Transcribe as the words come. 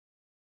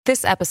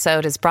This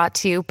episode is brought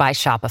to you by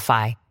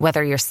Shopify.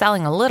 Whether you're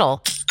selling a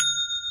little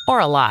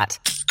or a lot,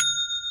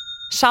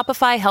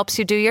 Shopify helps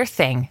you do your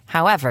thing,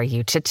 however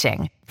you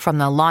cha-ching. From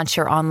the launch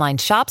your online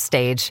shop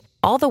stage,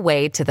 all the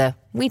way to the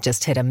we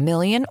just hit 1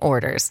 million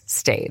orders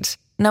stage.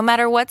 No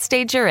matter what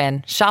stage you're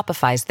in,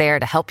 Shopify's there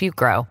to help you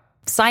grow.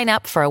 Sign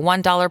up for a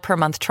 $1 per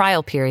month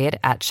trial period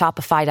at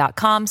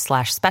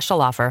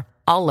shopify.com/special offer,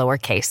 all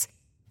lowercase.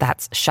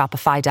 That's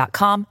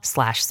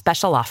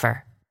shopify.com/special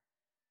offer.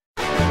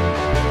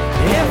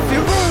 If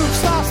your roof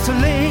starts to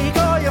leak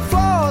or your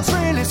floor's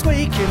really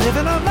squeaky, you live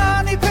in a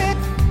money pit.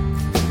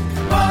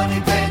 Money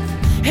pit.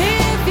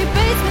 If your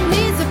basement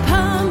needs a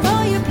pump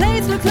or your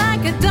place looks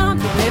like a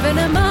dump, you live in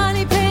a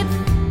money pit.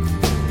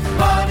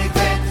 Money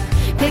pit.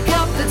 Pick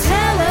up the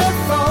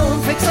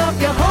telephone, fix up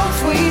your home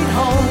sweet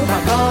home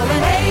by calling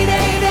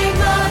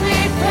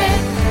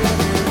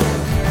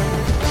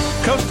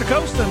 888-MONEY-PIT. Coast to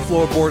coast and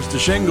floorboards to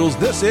shingles,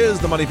 this is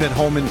the Money Pit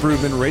Home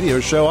Improvement Radio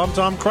Show. I'm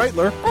Tom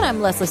Kreitler. And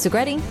I'm Leslie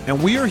Segretti.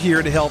 And we are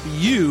here to help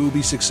you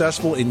be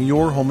successful in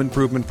your home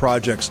improvement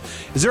projects.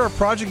 Is there a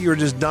project you're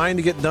just dying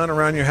to get done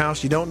around your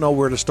house? You don't know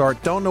where to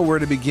start, don't know where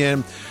to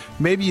begin.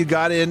 Maybe you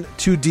got in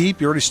too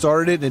deep, you already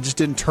started it, and it just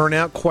didn't turn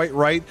out quite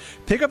right.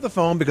 Pick up the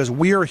phone because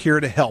we are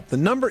here to help. The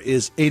number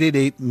is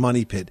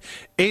 888-MONEY-PIT,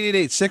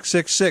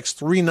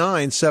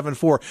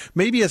 888-666-3974.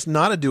 Maybe it's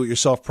not a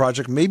do-it-yourself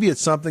project. Maybe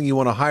it's something you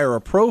want to hire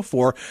a pro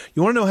for.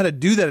 You want to know how to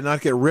do that and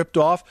not get ripped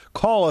off?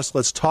 Call us.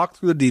 Let's talk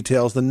through the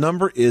details. The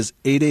number is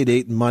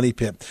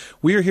 888-MONEY-PIT.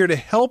 We are here to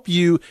help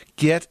you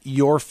get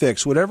your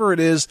fix. Whatever it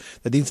is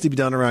that needs to be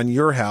done around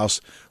your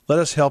house, let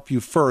us help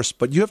you first,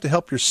 but you have to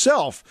help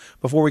yourself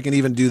before we can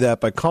even do that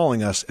by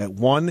calling us at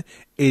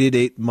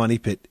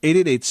 1-888-MONEY-PIT,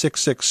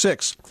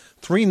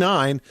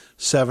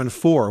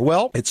 888-666-3974.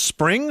 Well, it's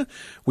spring.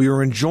 We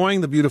are enjoying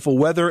the beautiful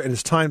weather, and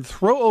it's time to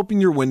throw open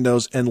your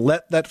windows and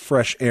let that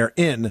fresh air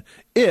in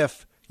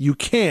if you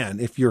can.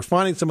 If you're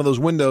finding some of those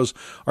windows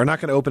are not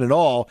going to open at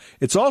all,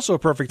 it's also a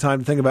perfect time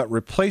to think about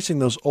replacing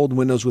those old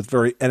windows with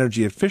very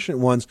energy efficient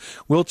ones.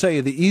 We'll tell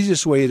you the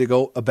easiest way to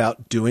go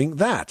about doing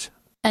that.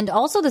 And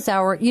also this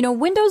hour,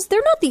 windows,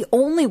 they're not the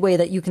only way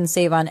that you can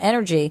save on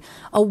energy.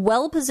 A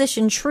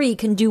well-positioned tree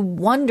can do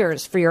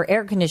wonders for your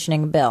air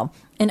conditioning bill.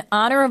 In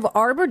honor of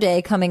Arbor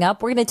Day coming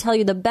up, we're going to tell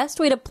you the best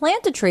way to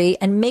plant a tree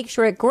and make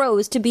sure it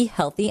grows to be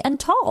healthy and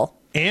tall.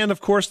 And,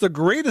 of course, the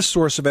greatest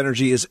source of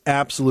energy is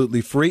absolutely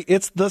free.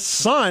 It's the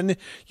sun.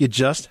 You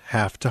just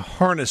have to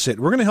harness it.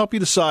 We're going to help you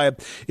decide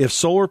if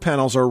solar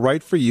panels are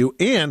right for you.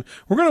 And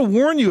we're going to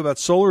warn you about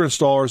solar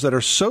installers that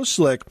are so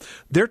slick,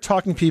 they're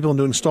talking people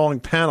into installing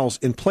panels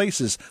in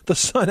places the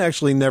sun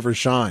actually never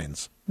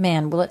shines.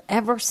 Man, will it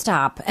ever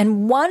stop?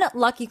 And one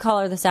lucky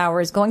caller this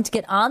hour is going to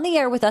get on the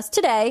air with us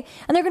today,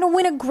 and they're going to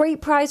win a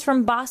great prize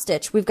from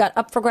Bostitch. We've got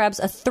up for grabs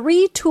a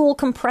 3-tool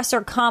compressor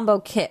combo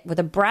kit with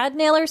a brad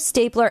nailer,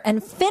 stapler,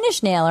 and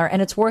finish nailer,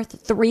 and it's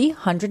worth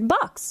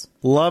 $300.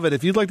 Love it.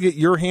 If you'd like to get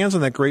your hands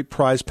on that great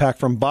prize pack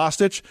from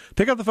Bostitch,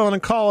 pick up the phone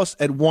and call us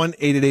at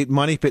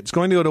 1-888-MONEY-PIT. It's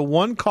going to go to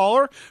one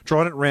caller,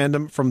 drawn at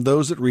random from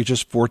those that reach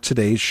us for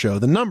today's show.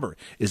 The number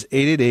is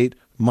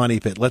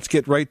 888-MONEY-PIT. Let's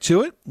get right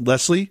to it.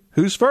 Leslie,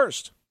 who's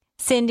first?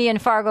 Cindy in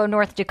Fargo,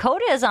 North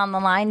Dakota is on the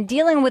line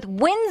dealing with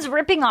winds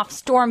ripping off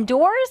storm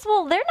doors.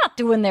 Well, they're not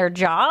doing their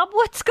job.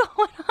 What's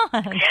going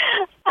on?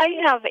 I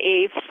have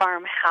a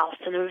farmhouse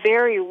in a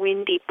very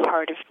windy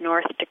part of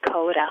North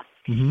Dakota,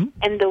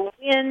 and the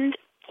wind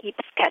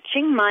keeps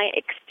catching my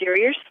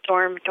exterior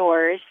storm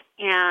doors,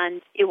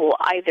 and it will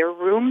either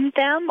ruin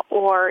them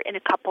or, in a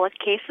couple of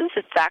cases,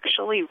 it's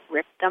actually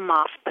ripped them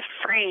off the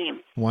frame.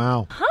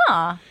 Wow.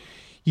 Huh.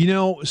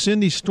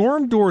 Cindy,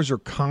 storm doors are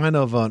kind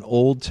of an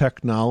old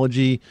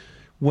technology.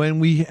 When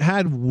we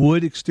had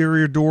wood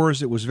exterior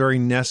doors, it was very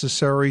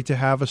necessary to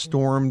have a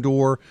storm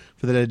door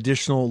for that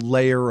additional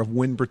layer of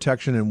wind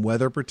protection and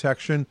weather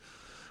protection.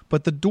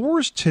 But the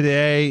doors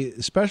today,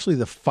 especially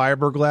the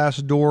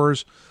fiberglass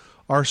doors,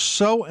 are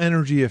so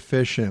energy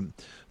efficient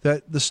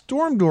that the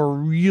storm door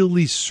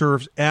really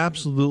serves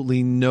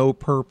absolutely no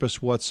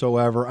purpose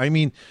whatsoever. I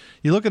mean,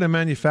 you look at a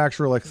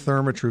manufacturer like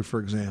Therma-Tru, for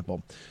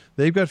example.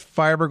 They've got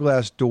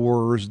fiberglass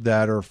doors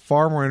that are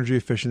far more energy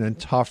efficient and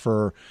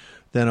tougher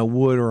than a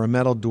wood or a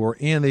metal door.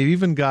 And they've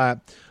even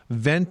got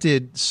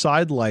vented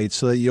side lights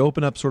so that you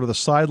open up sort of the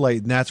side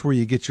light, and that's where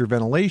you get your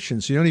ventilation.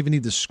 So you don't even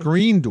need the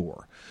screen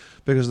door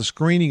because the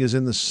screening is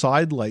in the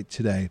side light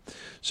today.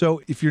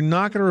 So if you're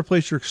not going to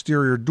replace your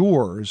exterior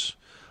doors,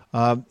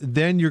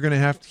 then you're going to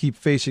have to keep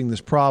facing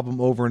this problem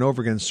over and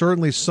over again.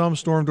 Certainly some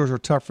storm doors are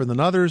tougher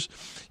than others.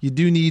 You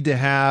do need to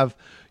have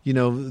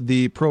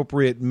the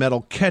appropriate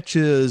metal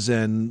catches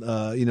and,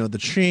 the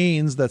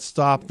chains that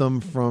stop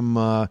them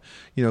from,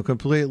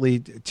 completely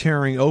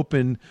tearing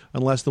open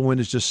unless the wind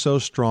is just so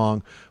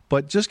strong.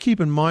 But just keep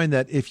in mind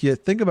that if you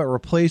think about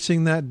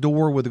replacing that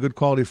door with a good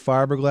quality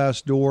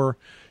fiberglass door,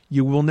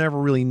 you will never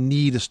really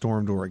need a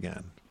storm door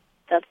again.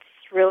 That's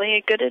really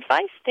a good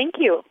advice. Thank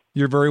you.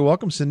 You're very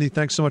welcome, Cindy.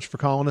 Thanks so much for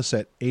calling us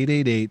at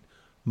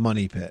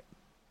 888-MONEY-PIT.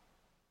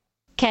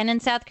 Ken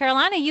in South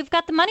Carolina, you've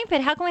got the Money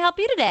Pit. How can we help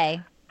you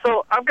today?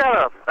 So I've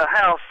got a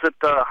house that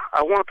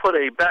I want to put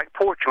a back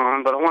porch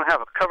on, but I want to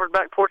have a covered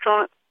back porch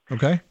on it.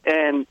 Okay.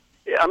 And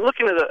I'm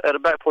looking at a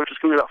back porch that's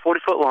going to be about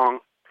 40 foot long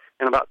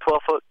and about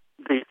 12 foot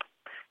deep.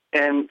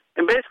 And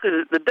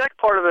basically the deck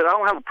part of it, I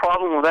don't have a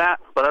problem with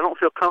that, but I don't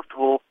feel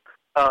comfortable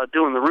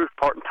doing the roof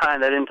part and tying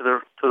that into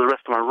the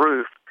rest of my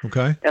roof.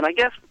 Okay. And I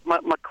guess my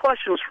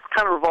questions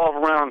kind of revolve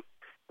around,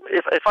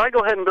 if I go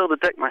ahead and build a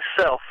deck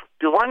myself,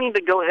 do I need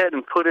to go ahead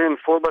and put in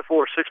 4x4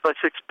 or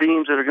 6x6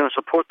 beams that are going to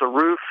support the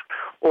roof?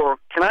 Or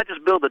can I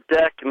just build a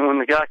deck, and when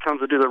the guy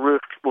comes to do the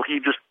roof, will he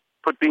just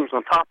put beams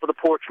on top of the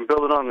porch and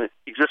build it on the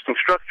existing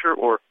structure?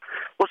 Or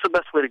what's the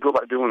best way to go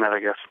about doing that, I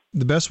guess?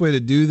 The best way to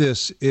do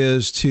this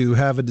is to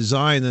have a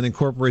design that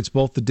incorporates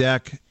both the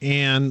deck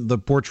and the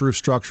porch roof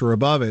structure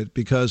above it,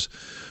 because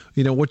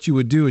what you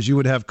would do is you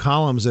would have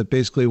columns that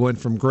basically went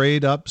from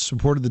grade up,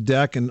 supported the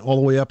deck, and all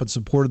the way up and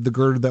supported the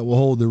girder that will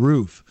hold the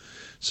roof.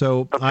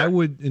 So okay. I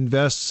would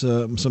invest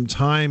some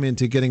time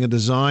into getting a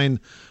design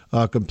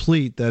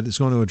complete that is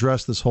going to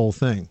address this whole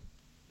thing.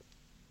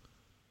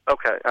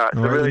 Okay. All right.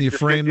 So really when you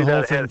frame the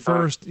whole thing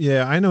first,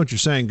 yeah, I know what you're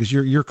saying, because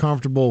you're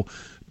comfortable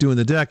doing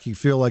the deck. You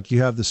feel like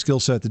you have the skill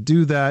set to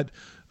do that.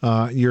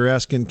 You're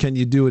asking, can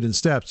you do it in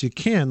steps? You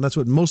can. That's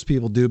what most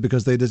people do,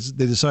 because they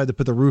decide to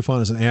put the roof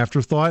on as an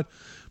afterthought.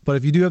 But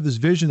if you do have this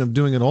vision of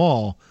doing it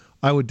all,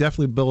 I would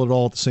definitely build it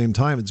all at the same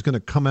time. It's going to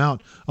come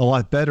out a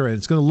lot better, and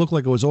it's going to look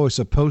like it was always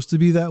supposed to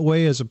be that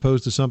way, as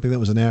opposed to something that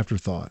was an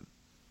afterthought.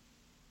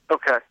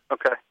 Okay.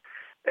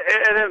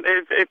 And then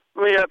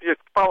let me have you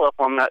follow up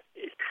on that.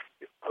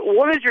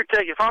 What is your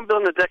take, if I'm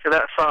building a deck of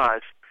that size,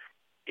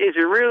 is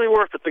it really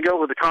worth it to go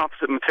with the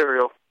composite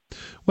material?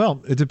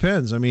 Well, it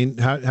depends. I mean,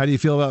 how do you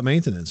feel about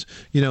maintenance?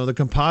 The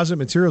composite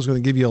material is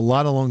going to give you a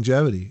lot of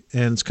longevity,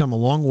 and it's come a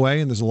long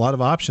way, and there's a lot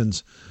of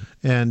options,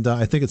 and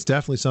I think it's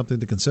definitely something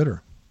to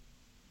consider.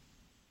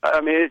 I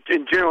mean,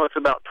 in general, it's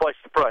about twice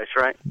the price,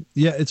 right?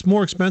 Yeah, it's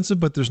more expensive,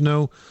 but there's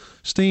no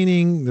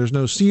staining, there's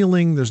no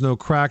sealing, there's no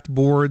cracked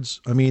boards.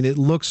 I mean, it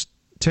looks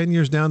 10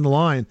 years down the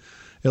line,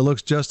 it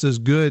looks just as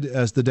good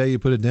as the day you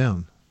put it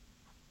down.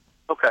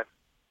 Okay.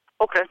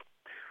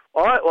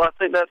 All right, well, I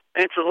think that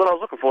answers what I was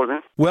looking for then.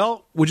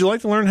 Well, would you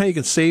like to learn how you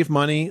can save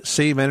money,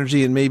 save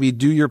energy, and maybe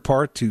do your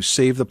part to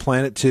save the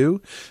planet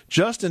too?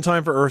 Just in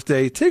time for Earth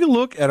Day, take a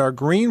look at our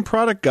green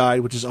product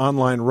guide, which is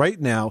online right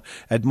now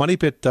at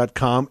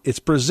moneypit.com. It's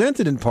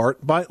presented in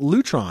part by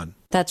Lutron.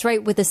 That's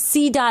right. With a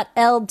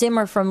C.L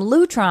dimmer from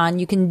Lutron,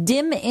 you can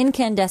dim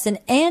incandescent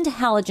and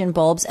halogen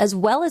bulbs, as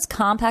well as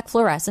compact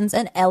fluorescents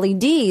and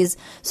LEDs.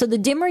 So the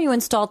dimmer you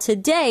install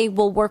today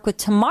will work with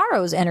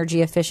tomorrow's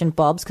energy-efficient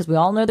bulbs, because we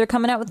all know they're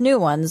coming out with new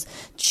ones.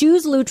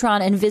 Choose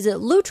Lutron and visit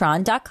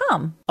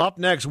Lutron.com. Up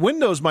next,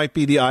 windows might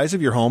be the eyes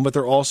of your home, but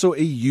they're also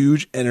a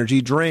huge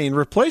energy drain.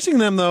 Replacing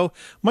them, though,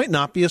 might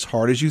not be as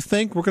hard as you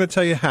think. We're going to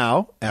tell you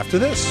how after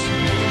this.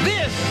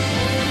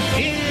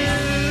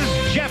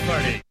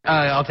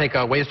 I'll take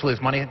ways to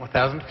lose money,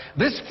 1,000.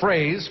 This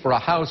phrase for a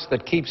house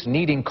that keeps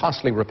needing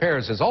costly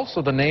repairs is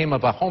also the name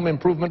of a home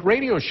improvement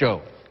radio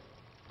show.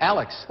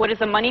 Alex. What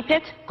is a money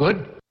pit?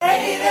 Good.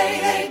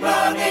 888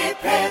 Money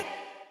Pit.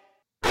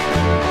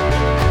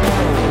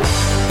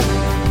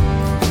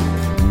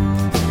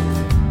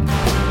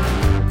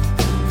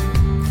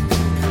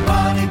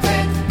 Money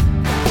Pit.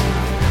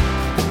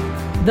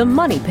 The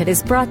Money Pit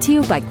is brought to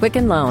you by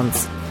Quicken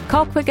Loans.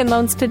 Call Quicken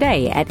Loans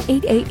today at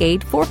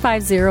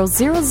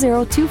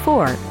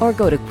 888-450-0024 or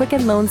go to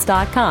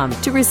QuickenLoans.com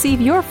to receive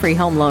your free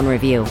home loan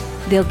review.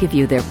 They'll give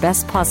you their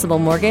best possible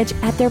mortgage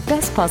at their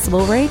best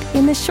possible rate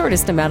in the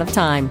shortest amount of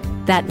time.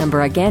 That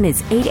number again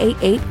is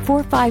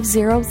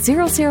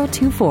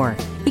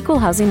 888-450-0024. Equal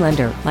housing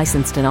lender,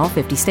 licensed in all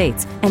 50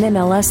 states, and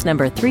MLS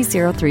number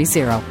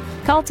 3030.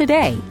 Call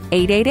today,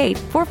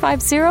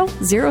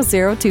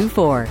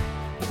 888-450-0024.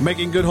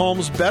 Making good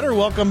homes better.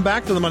 Welcome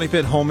back to the Money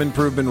Pit Home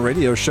Improvement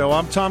Radio Show.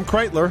 I'm Tom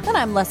Kreitler. And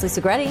I'm Leslie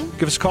Segretti.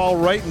 Give us a call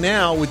right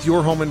now with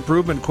your home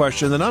improvement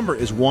question. The number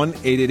is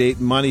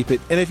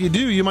 1-888-MONEY-PIT. And if you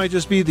do, you might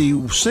just be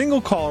the single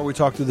caller we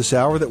talked to this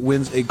hour that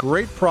wins a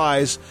great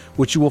prize,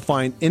 which you will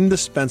find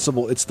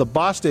indispensable. It's the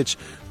Bostitch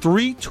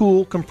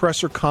 3-tool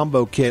compressor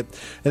combo kit.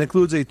 It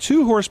includes a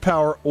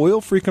 2-horsepower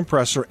oil-free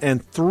compressor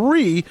and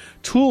 3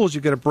 tools.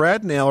 You get a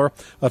brad nailer,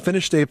 a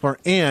finish stapler,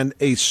 and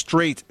a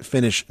straight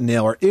finish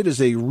nailer. It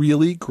is a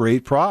really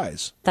great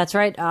prize. That's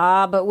right.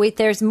 But wait,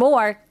 there's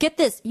more. Get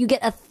this. You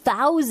get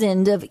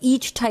 1,000 of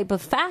each type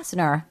of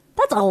fastener.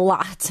 That's a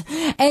lot.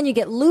 And you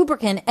get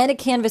lubricant and a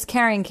canvas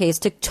carrying case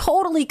to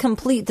totally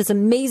complete this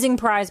amazing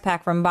prize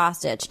pack from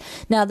Bostitch.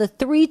 Now, the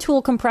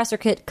 3-tool compressor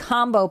kit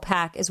combo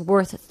pack is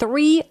worth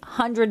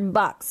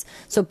 $300.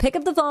 So pick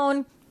up the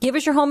phone. Give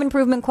us your home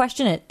improvement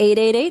question at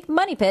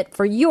 888-MONEY-PIT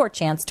for your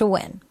chance to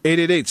win.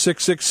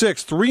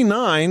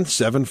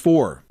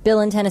 888-666-3974. Bill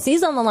in Tennessee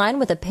is on the line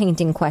with a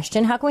painting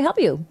question. How can we help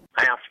you?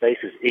 My house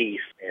faces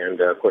east, and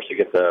of course you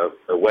get the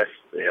west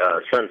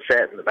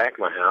sunset in the back of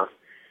my house.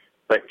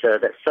 But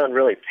that sun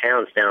really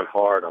pounds down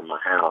hard on my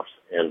house,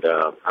 and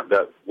I've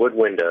got wood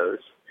windows,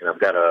 and I've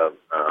got a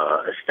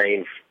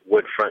stained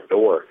wood front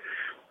door.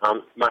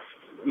 My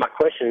my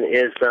question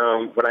is,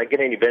 would I get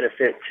any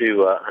benefit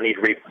to? I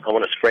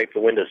want to scrape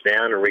the windows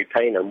down and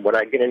repaint them. Would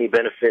I get any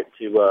benefit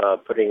to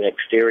putting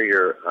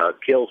exterior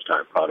Kills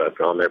type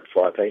product on there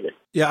before I paint it?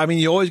 Yeah, I mean,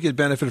 you always get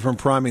benefit from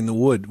priming the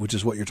wood, which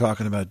is what you're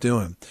talking about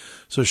doing.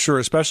 So sure,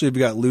 especially if you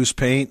got loose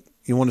paint,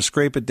 you want to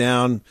scrape it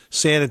down,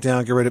 sand it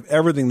down, get rid of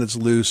everything that's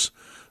loose,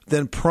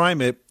 then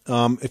prime it.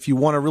 If you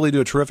want to really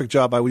do a terrific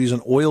job, I would use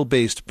an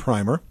oil-based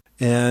primer.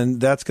 And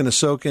that's going to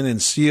soak in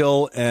and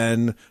seal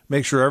and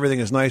make sure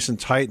everything is nice and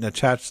tight and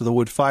attached to the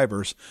wood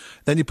fibers.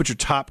 Then you put your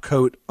top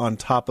coat on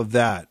top of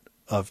that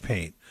of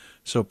paint.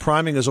 So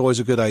priming is always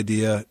a good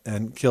idea,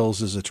 and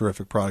Kills is a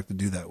terrific product to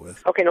do that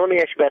with. Okay, now let me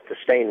ask you about the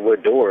stained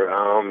wood door.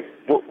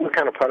 What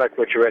kind of product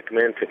would you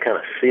recommend to kind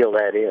of seal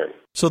that in?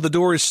 So the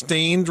door is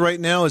stained right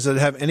now. Does it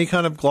have any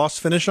kind of gloss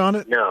finish on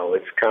it? No,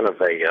 it's kind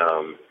of a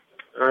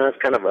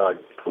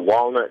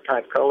walnut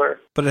type color.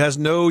 But it has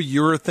no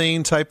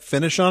urethane type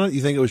finish on it?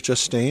 You think it was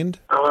just stained?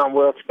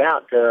 Well, it's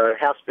about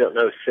house built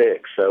in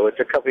 06, so it's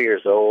a couple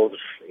years old.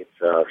 It's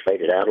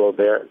faded out a little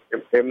bit.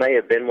 There may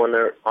have been one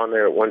there on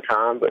there at one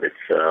time, but it's...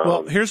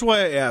 Well, here's why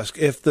I ask.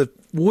 If the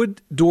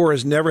wood door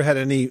has never had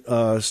any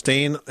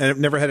stain and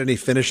never had any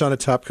finish on it,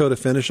 top coat of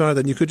finish on it,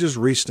 then you could just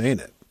restain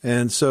it.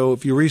 And so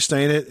if you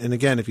restain it, and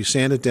again, if you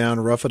sand it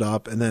down, rough it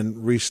up, and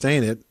then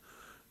restain it,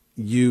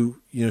 you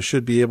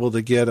should be able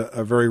to get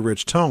a very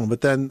rich tone.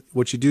 But then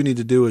what you do need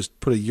to do is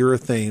put a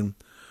urethane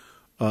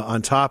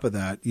on top of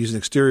that, use an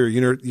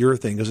exterior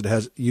urethane because it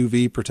has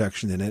UV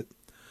protection in it,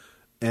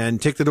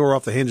 and take the door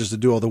off the hinges to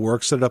do all the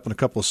work. Set it up in a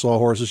couple of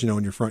sawhorses,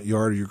 in your front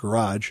yard or your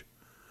garage,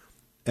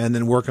 and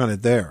then work on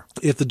it there.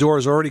 If the door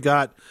has already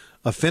got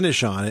a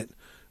finish on it,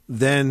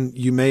 then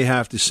you may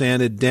have to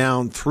sand it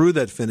down through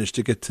that finish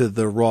to get to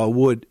the raw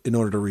wood in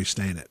order to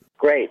restain it.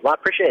 Great. Well, I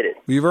appreciate it.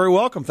 You're very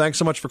welcome. Thanks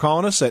so much for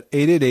calling us at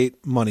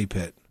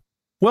 888-MONEY-PIT.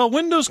 Well,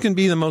 windows can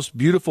be the most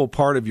beautiful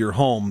part of your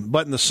home,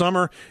 but in the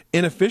summer,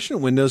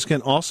 inefficient windows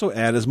can also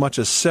add as much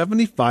as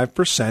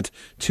 75%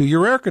 to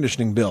your air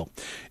conditioning bill.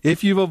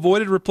 If you've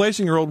avoided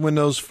replacing your old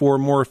windows for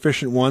more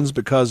efficient ones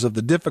because of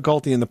the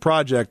difficulty in the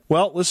project,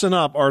 well, listen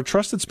up. Our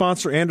trusted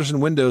sponsor,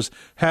 Andersen Windows,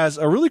 has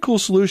a really cool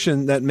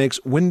solution that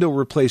makes window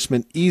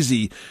replacement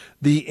easy.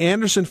 The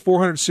Andersen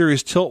 400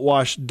 Series Tilt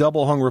Wash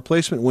Double Hung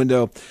Replacement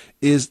Window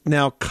is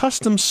now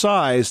custom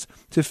sized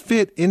to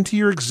fit into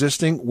your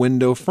existing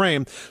window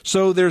frame.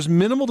 So there's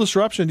minimal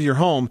disruption to your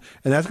home,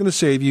 and that's going to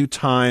save you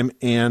time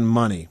and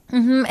money.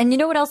 Mm-hmm. And you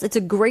know what else? It's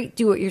a great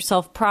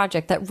do-it-yourself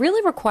project that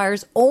really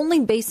requires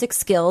only basic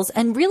skills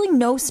and really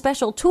no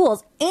special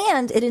tools.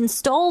 And it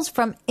installs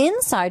from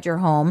inside your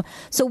home,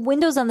 so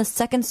windows on the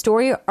second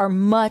story are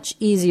much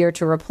easier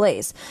to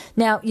replace.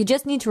 Now, you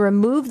just need to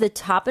remove the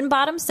top and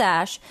bottom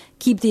sash,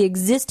 keep the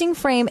existing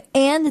frame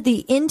and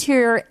the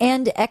interior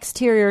and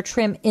exterior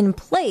trim in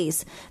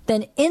place,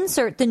 then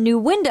insert the new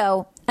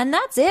window, and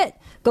that's it.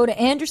 Go to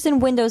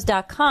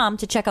AndersonWindows.com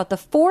to check out the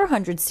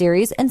 400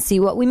 series and see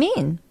what we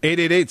mean.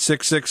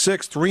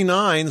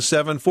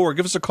 888-666-3974.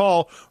 Give us a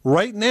call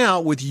right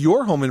now with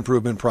your home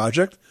improvement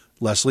project.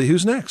 Leslie,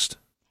 who's next?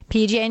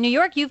 PJ in New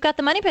York, you've got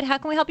the Money Pit. How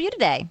can we help you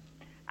today?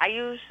 I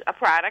use a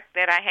product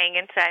that I hang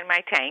inside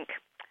my tank.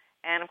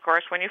 And, of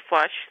course, when you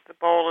flush, the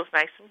bowl is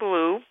nice and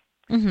blue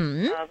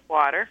of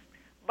water.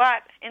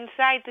 But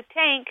inside the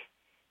tank,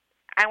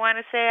 I want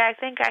to say I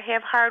think I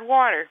have hard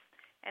water.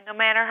 And no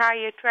matter how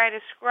you try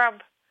to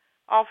scrub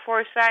all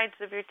four sides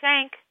of your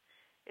tank,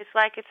 it's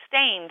like it's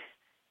stained,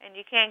 and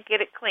you can't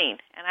get it clean.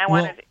 And I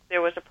wanted, if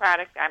there was a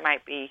product I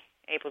might be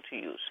able to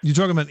use. You're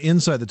talking about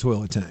inside the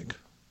toilet tank?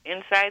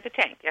 Inside the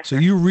tank, yes, So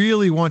sir. you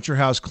really want your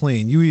house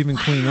clean. You even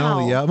clean not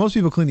only the out. Most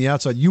people clean the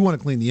outside. You want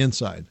to clean the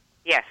inside.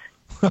 Yes.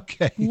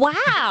 Okay.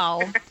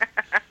 Wow.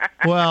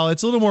 Well,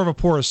 it's a little more of a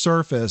porous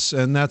surface,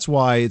 and that's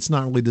why it's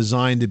not really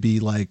designed to be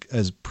like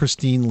as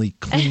pristinely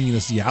clean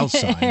as the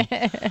outside.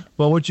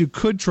 Well, what you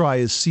could try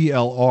is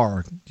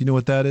CLR. Do you know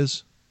what that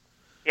is?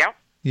 Yep.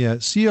 Yeah,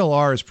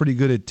 CLR is pretty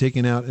good at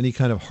taking out any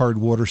kind of hard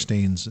water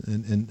stains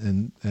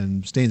and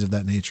stains of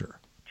that nature.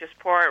 Just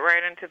pour it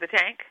right into the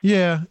tank?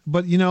 Yeah,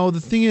 but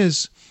the thing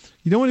is,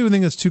 you don't want to do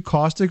anything that's too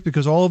caustic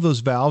because all of those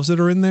valves that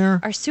are in there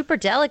are super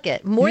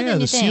delicate, more than you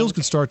the think. seals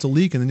could start to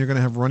leak, and then you're going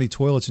to have runny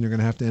toilets, and you're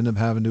going to have to end up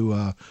having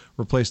to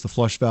replace the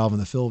flush valve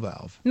and the fill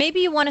valve. Maybe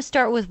you want to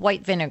start with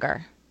white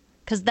vinegar,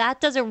 because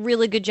that does a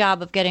really good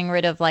job of getting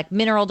rid of like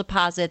mineral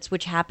deposits,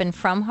 which happen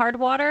from hard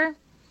water.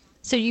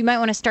 So you might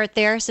want to start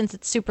there since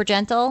it's super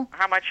gentle.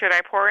 How much should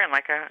I pour in?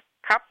 Like a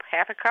cup?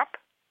 Half a cup?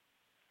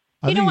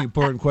 I think you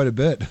pour in quite a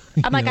bit.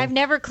 I'm like, I've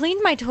never cleaned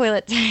my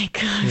toilet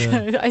tank.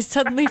 Yeah. I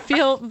suddenly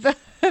feel very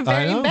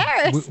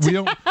embarrassed.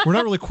 We're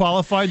not really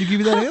qualified to give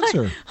you that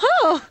answer.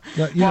 Oh.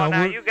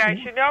 Now you guys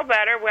should know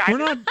better. I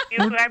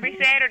use every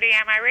Saturday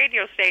on my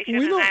radio station,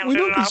 and I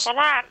do an awful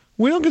lot.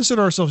 We don't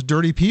consider ourselves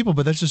dirty people,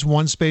 but that's just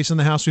one space in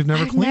the house we've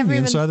never cleaned, the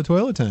inside of the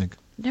toilet tank.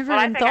 Never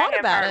even thought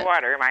about it. I have hard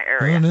water in my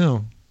area. I don't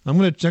know.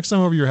 Next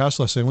time over your house,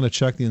 Leslie, I'm going to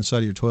check the inside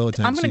of your toilet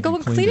tank. I'm going to go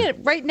and clean it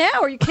right now.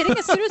 Are you kidding?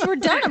 As soon as we're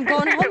done, I'm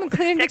going home and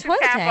cleaning the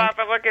toilet tank. Take the cap off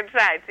and look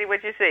inside. See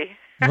what you see.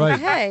 Right.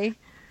 Hey.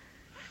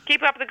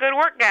 Keep up the good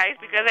work, guys,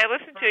 because I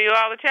listen to you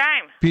all the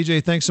time.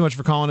 PJ, thanks so much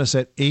for calling us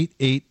at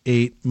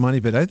 888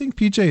 Money Pit. I think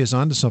PJ is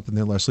onto something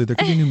there, Leslie. There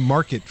could be a new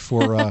market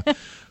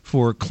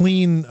for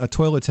clean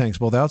toilet tanks,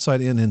 both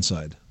outside and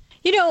inside.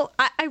 You know,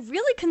 I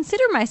really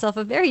consider myself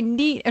a very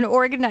neat and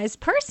organized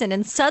person,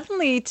 and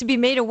suddenly to be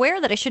made aware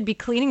that I should be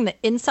cleaning the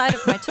inside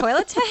of my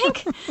toilet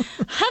tank,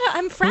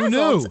 I'm frazzled.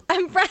 Who knew?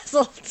 I'm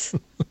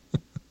frazzled.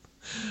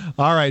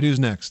 All right, who's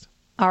next?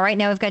 All right,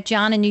 now we've got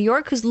John in New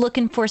York who's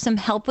looking for some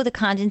help with a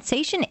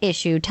condensation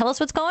issue. Tell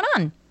us what's going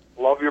on.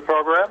 Love your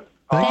program.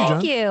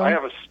 Thank you. I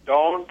have a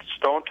stone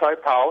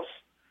type house.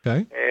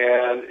 Okay.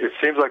 And it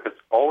seems like it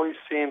always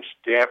seems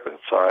damp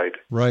inside.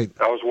 Right.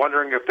 I was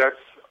wondering if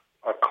that's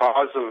a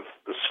cause of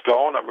the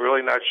stone. I'm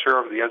really not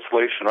sure of the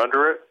insulation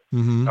under it.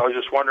 Mm-hmm. I was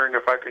just wondering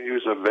if I can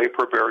use a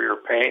vapor barrier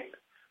paint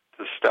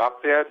to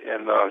stop that.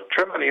 And the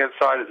trim on the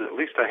inside is at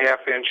least a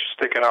half-inch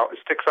sticking out. It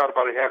sticks out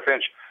about a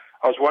half-inch.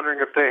 I was wondering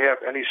if they have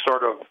any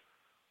sort of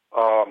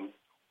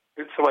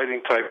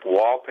insulating type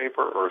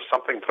wallpaper or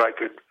something that I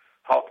could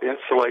help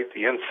insulate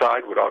the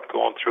inside without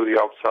going through the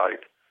outside.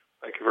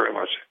 Thank you very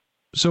much.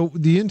 So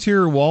the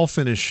interior wall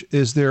finish,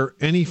 is there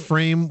any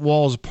frame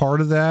walls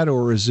part of that,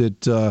 or is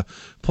it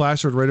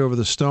plastered right over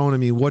the stone? I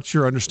mean, what's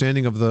your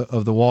understanding of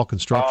the wall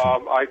construction?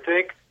 I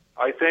think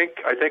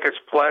it's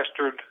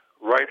plastered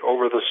right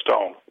over the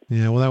stone.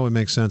 Yeah, well, that would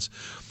make sense.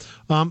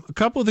 A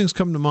couple of things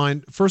come to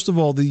mind. First of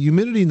all, the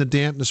humidity and the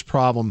dampness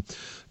problem.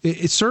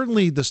 It's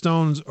certainly the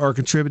stones are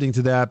contributing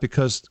to that,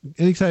 because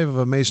any type of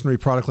a masonry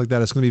product like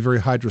that is going to be very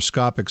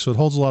hygroscopic, so it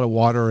holds a lot of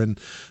water, and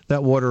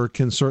that water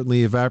can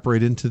certainly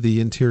evaporate into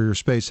the interior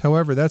space.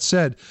 However, that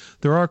said,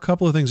 there are a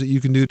couple of things that you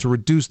can do to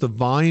reduce the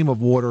volume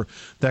of water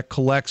that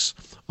collects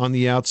on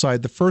the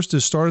outside. The first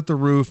is start at the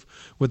roof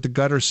with the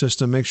gutter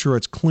system. Make sure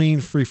it's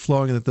clean,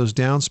 free-flowing, and that those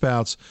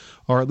downspouts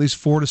are at least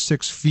 4 to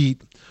 6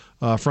 feet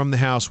from the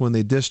house when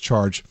they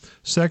discharge.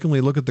 Secondly,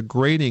 look at the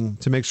grading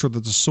to make sure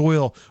that the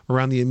soil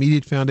around the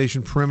immediate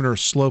foundation perimeter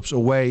slopes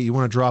away. You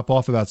want to drop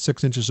off about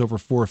 6 inches over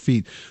 4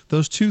 feet.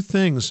 Those two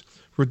things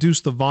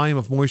reduce the volume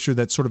of moisture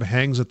that sort of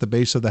hangs at the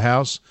base of the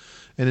house,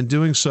 and in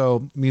doing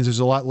so means there's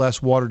a lot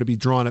less water to be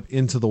drawn up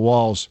into the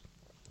walls,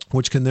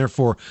 which can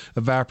therefore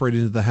evaporate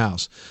into the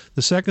house.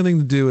 The second thing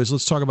to do is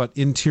let's talk about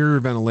interior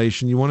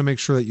ventilation. You want to make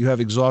sure that you have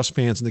exhaust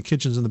fans in the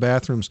kitchens and the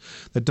bathrooms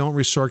that don't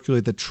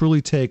recirculate, that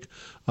truly take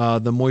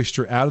the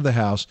moisture out of the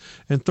house.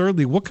 And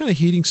thirdly, what kind of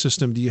heating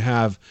system do you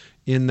have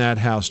in that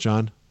house,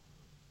 John?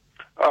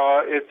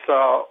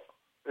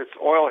 It's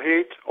oil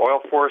heat,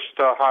 oil-forced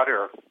hot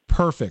air.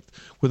 Perfect.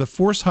 With a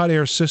forced hot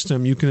air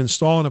system, you can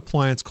install an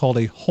appliance called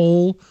a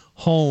whole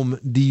home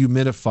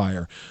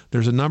dehumidifier.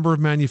 There's a number of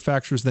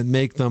manufacturers that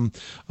make them.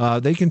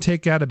 They can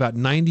take out about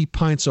 90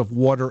 pints of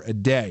water a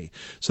day.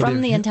 So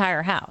from the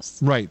entire house.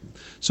 Right.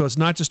 So it's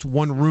not just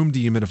one room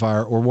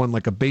dehumidifier or one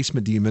like a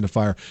basement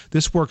dehumidifier.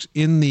 This works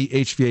in the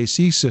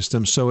HVAC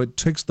system, so it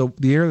takes the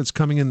air that's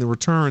coming in the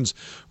returns,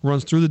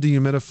 runs through the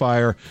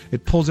dehumidifier,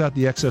 it pulls out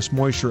the excess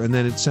moisture, and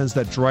then it sends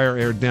that drier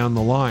air down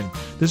the line.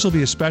 This will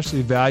be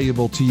especially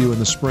valuable to you in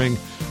the spring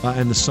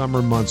and the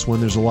summer months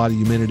when there's a lot of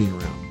humidity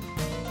around.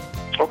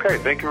 Okay,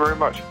 thank you very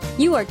much.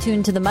 You are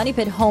tuned to the Money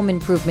Pit Home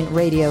Improvement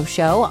Radio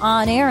Show,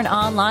 on air and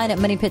online at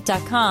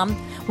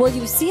moneypit.com. Well,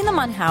 you've seen them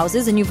on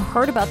houses and you've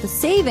heard about the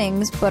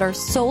savings, but are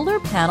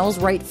solar panels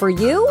right for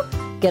you?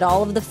 Get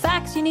all of the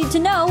facts you need to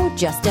know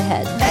just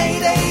ahead.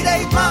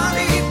 888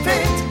 Money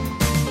Pit.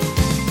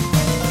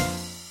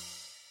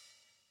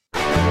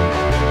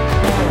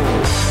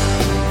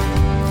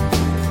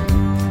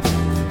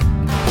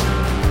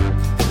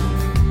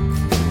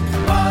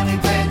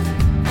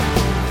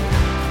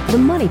 The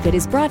Money Pit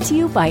is brought to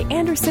you by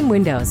Anderson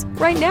Windows.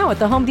 Right now at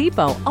the Home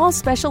Depot, all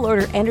special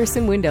order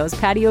Anderson Windows,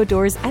 patio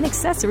doors, and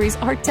accessories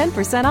are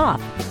 10%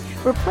 off.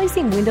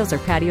 Replacing windows or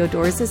patio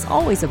doors is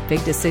always a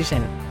big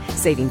decision.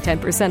 Saving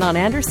 10% on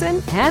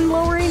Anderson and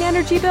lowering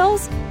energy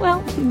bills?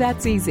 Well,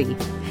 that's easy.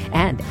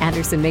 And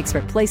Anderson makes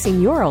replacing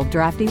your old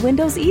drafty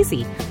windows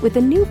easy with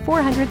the new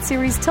 400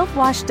 Series Tilt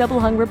Wash Double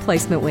Hung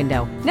Replacement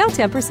Window. Now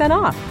 10%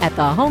 off at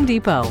the Home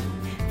Depot.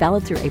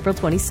 Valid through April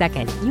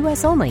 22nd.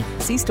 U.S. only.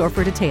 See store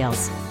for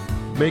details.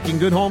 Making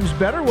good homes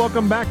better.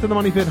 Welcome back to the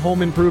Money Pit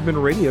Home Improvement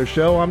Radio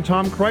Show. I'm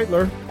Tom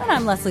Kreitler. And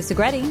I'm Leslie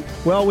Segretti.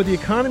 Well, with the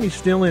economy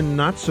still in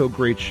not so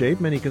great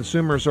shape, many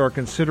consumers are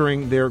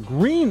considering their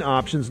green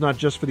options, not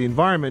just for the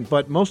environment,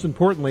 but most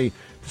importantly,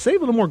 to save a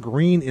little more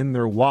green in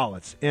their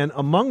wallets. And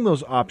among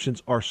those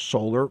options are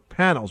solar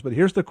panels. But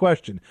here's the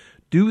question.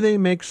 Do they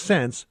make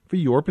sense for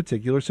your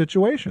particular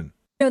situation?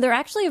 You know, there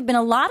actually have been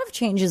a lot of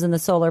changes in the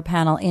solar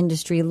panel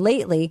industry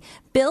lately.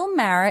 Bill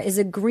Mara is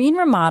a green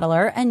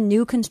remodeler and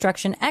new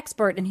construction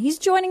expert, and he's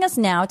joining us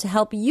now to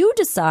help you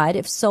decide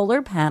if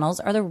solar panels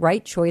are the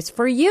right choice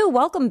for you.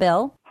 Welcome,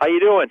 Bill. How you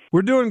doing?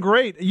 We're doing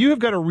great. You have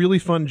got a really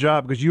fun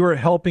job because you are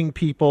helping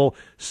people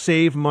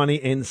save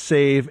money and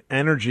save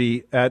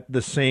energy at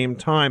the same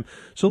time.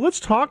 So let's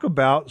talk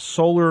about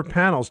solar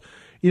panels.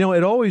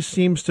 It always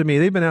seems to me,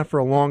 they've been out for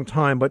a long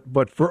time,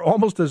 but for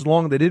almost as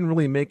long, they didn't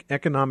really make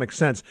economic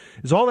sense.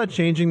 Is all that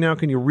changing now?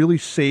 Can you really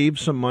save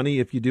some money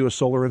if you do a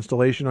solar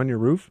installation on your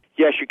roof?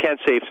 Yes, you can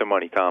save some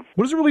money, Tom.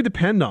 What does it really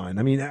depend on?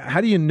 I mean, how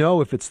do you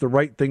know if it's the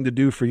right thing to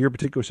do for your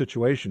particular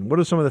situation? What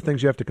are some of the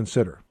things you have to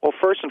consider? Well,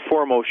 first and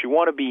foremost, you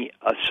want to be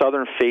a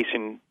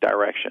southern-facing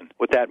direction.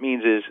 What that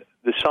means is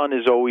the sun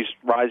is always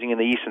rising in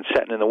the east and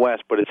setting in the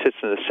west, but it sits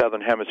in the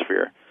southern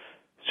hemisphere.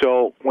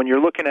 So when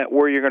you're looking at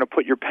where you're going to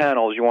put your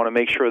panels, you want to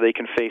make sure they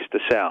can face the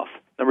south.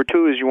 Number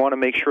two is you want to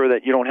make sure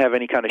that you don't have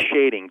any kind of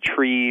shading,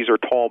 trees or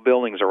tall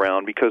buildings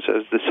around, because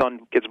as the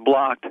sun gets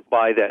blocked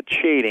by that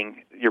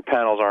shading, your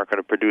panels aren't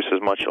going to produce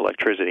as much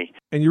electricity.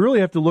 And you really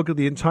have to look at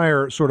the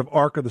entire sort of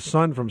arc of the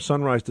sun from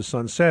sunrise to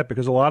sunset,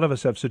 because a lot of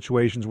us have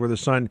situations where the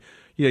sun,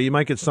 you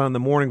might get sun in the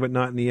morning but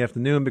not in the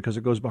afternoon because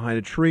it goes behind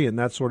a tree and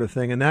that sort of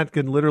thing, and that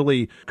can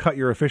literally cut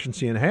your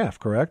efficiency in half,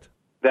 correct?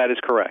 That is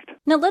correct.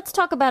 Now, let's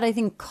talk about, I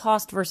think,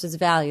 cost versus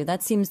value.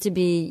 That seems to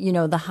be,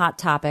 the hot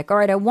topic. All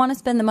right, I want to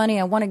spend the money.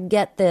 I want to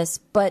get this,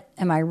 but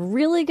am I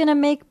really going to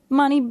make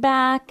money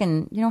back?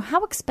 And,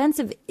 how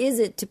expensive is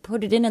it to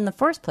put it in the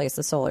first place,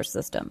 the solar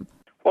system?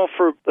 Well,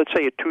 for, let's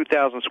say, a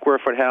 2,000 square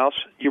foot house,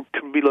 you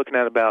could be looking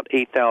at about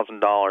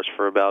 $8,000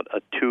 for about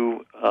a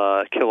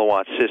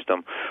 2-kilowatt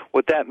system.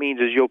 What that means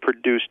is you'll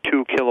produce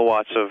 2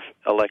 kilowatts of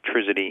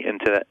electricity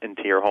into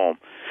your home.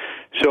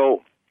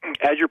 So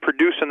as you're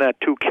producing that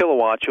 2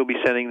 kilowatts, you'll be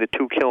sending the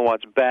 2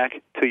 kilowatts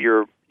back to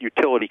your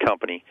utility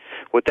company.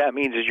 What that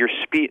means is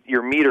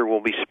your meter will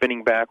be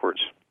spinning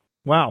backwards.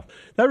 Wow.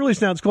 That really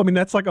sounds cool. I mean,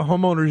 that's like a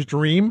homeowner's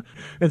dream.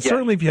 And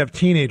certainly if you have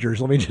teenagers,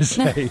 let me just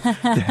say,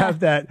 to have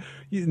that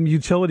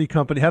utility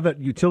company, have that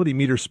utility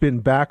meter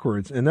spin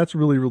backwards. And that's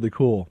really, really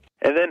cool.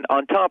 And then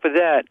on top of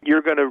that,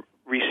 you're going to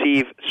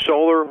receive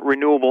solar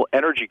renewable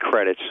energy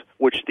credits,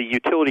 which the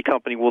utility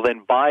company will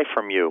then buy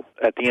from you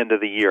at the end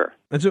of the year.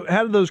 And so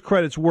how do those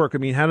credits work? I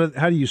mean, how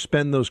do you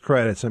spend those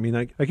credits? I mean,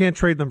 I can't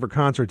trade them for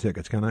concert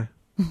tickets, can I?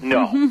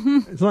 No.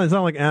 It's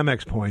not like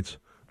Amex points.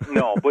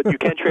 No, but you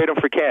can trade them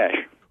for cash.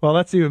 Well,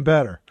 that's even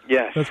better.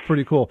 Yes. That's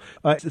pretty cool.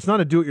 It's not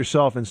a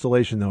do-it-yourself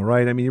installation, though,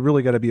 right? I mean, you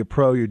really got to be a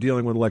pro. You're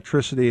dealing with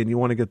electricity, and you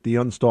want to get the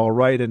install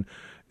right. And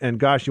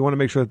gosh, you want to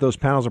make sure that those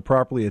panels are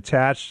properly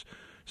attached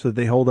so that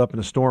they hold up in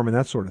a storm and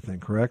that sort of thing,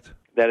 correct?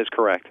 That is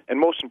correct. And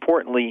most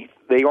importantly,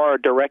 they are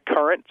a direct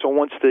current, so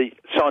once the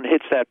sun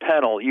hits that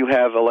panel, you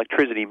have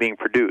electricity being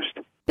produced.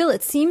 Bill,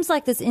 it seems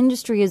like this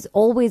industry is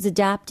always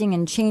adapting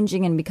and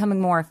changing and becoming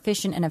more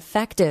efficient and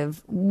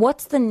effective.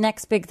 What's the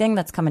next big thing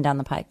that's coming down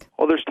the pike?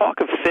 Well, there's talk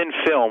of thin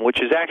film,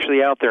 which is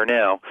actually out there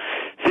now.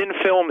 Thin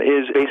film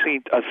is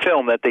basically a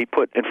film that they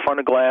put in front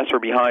of glass or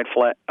behind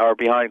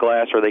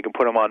glass, or they can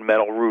put them on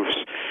metal roofs,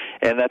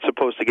 and that's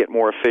supposed to get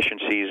more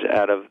efficiencies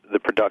out of the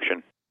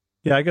production.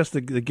 Yeah, I guess the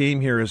game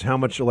here is how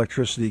much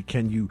electricity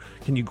can you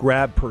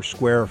grab per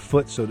square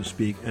foot, so to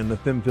speak, and the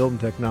thin film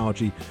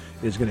technology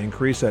is going to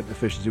increase that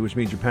efficiency, which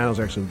means your panels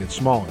actually get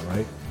smaller,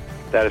 right?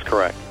 That is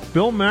correct.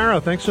 Bill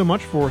Mara, thanks so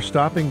much for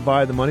stopping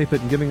by the Money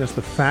Pit and giving us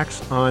the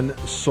facts on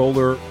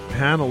solar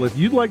panel. If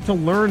you'd like to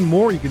learn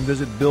more, you can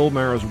visit Bill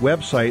Mara's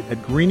website at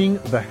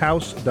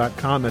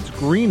greeningthehouse.com. That's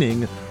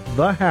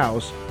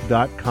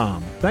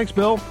greeningthehouse.com. Thanks,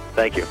 Bill.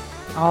 Thank you.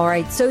 All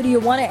right, so do you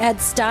want to add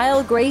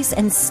style, grace,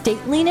 and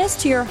stateliness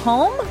to your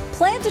home?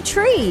 Plant a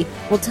tree.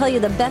 We'll tell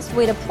you the best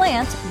way to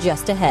plant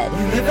just ahead. You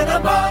live in a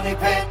money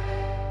pit.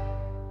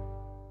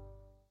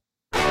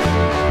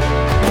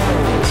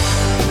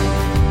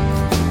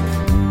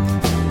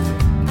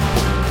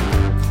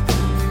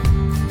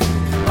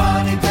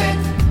 Money Pit.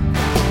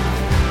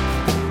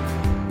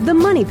 The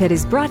Money Pit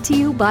is brought to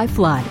you by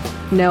Flood.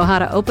 Know how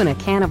to open a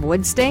can of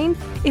wood stain?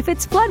 If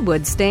it's Flood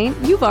wood stain,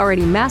 you've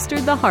already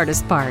mastered the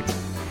hardest part.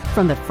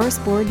 From the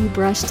first board you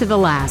brush to the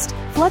last,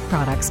 Flood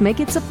products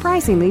make it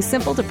surprisingly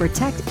simple to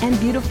protect and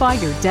beautify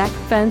your deck,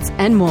 fence,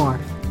 and more.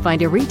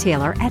 Find a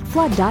retailer at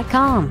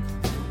Flood.com.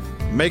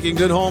 Making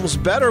good homes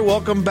better.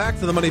 Welcome back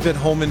to the Money Pit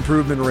Home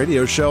Improvement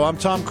Radio Show. I'm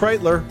Tom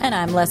Kreitler. And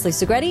I'm Leslie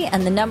Segretti,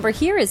 and the number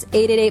here is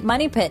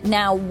 888-MONEY-PIT.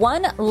 Now,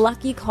 one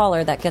lucky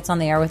caller that gets on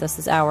the air with us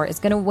this hour is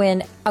going to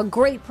win a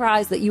great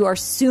prize that you are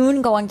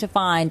soon going to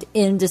find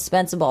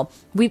indispensable.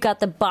 We've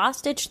got the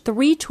Bostitch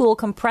 3-tool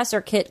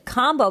compressor kit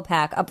combo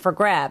pack up for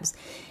grabs.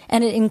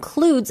 And it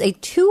includes a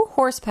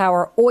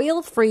 2-horsepower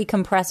oil-free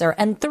compressor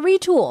and 3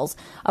 tools,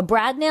 a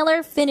brad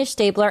nailer, finish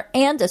stapler,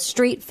 and a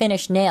straight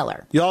finish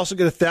nailer. You also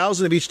get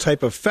 1,000 of each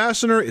type of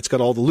fastener. It's got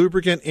all the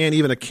lubricant and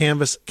even a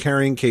canvas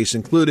carrying case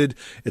included.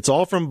 It's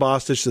all from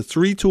Bostitch. The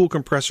 3-tool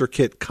compressor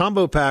kit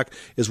combo pack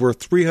is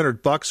worth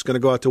 $300. Going to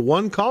go out to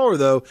one caller,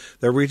 though,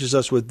 that reaches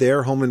us with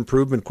their home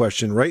improvement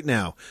question right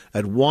now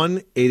at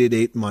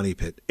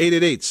 1-888-MONEY-PIT.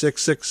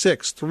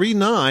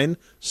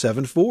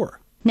 888-666-3974.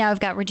 Now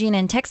I've got Regina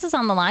in Texas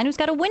on the line who's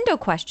got a window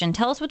question.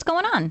 Tell us what's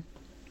going on.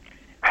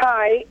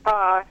 Hi.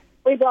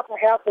 We bought our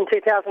house in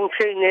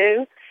 2002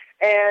 new,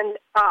 and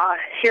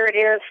here it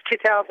is,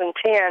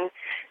 2010,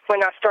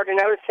 when I started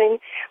noticing.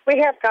 We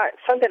have got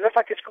something that looks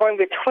like it's going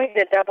between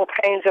the double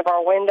panes of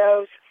our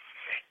windows.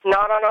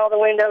 Not on all the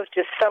windows,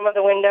 just some of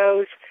the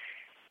windows.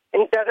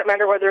 And it doesn't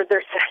matter whether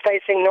they're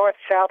facing north,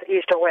 south,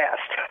 east, or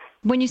west.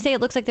 When you say it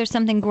looks like there's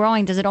something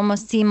growing, does it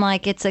almost seem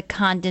like it's a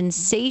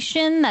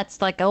condensation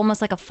that's like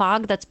almost like a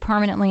fog that's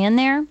permanently in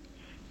there?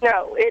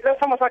 No, it looks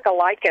almost like a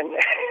lichen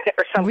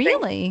or something.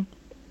 Really?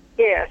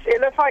 Yes,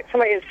 it looks like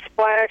somebody has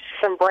splashed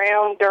some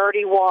brown,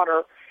 dirty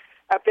water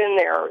up in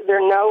there.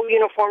 There are no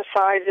uniform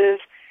sizes.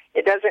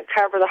 It doesn't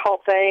cover the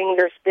whole thing.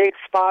 There's big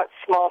spots,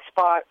 small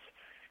spots.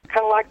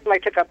 Kind of like somebody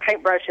took a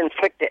paintbrush and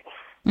flicked it.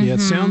 Yeah,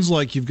 it sounds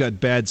like you've got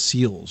bad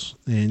seals,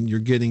 and you're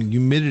getting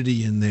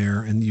humidity in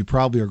there, and you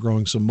probably are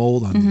growing some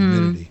mold on the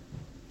humidity.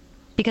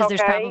 Because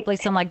there's probably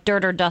some like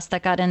dirt or dust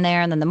that got in there,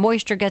 and then the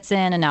moisture gets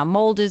in, and now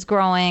mold is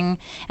growing.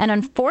 And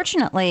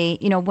unfortunately,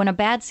 when a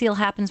bad seal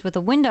happens with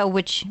a window,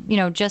 which,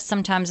 just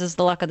sometimes is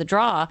the luck of the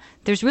draw,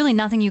 there's really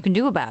nothing you can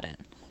do about it.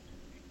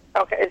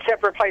 Okay,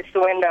 except replace the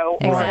window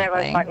or have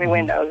unsightly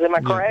windows. Am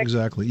I correct? Yeah,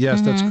 exactly.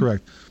 Yes, that's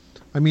correct.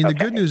 I mean, the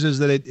good news is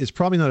that it's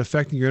probably not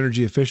affecting your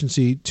energy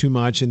efficiency too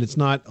much, and it's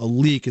not a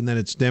leak and then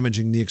it's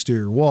damaging the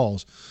exterior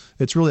walls.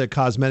 It's really a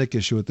cosmetic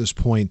issue at this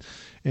point.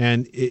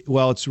 And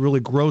while it's really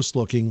gross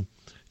looking,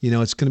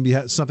 it's going to be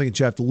something that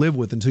you have to live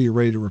with until you're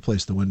ready to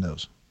replace the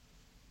windows.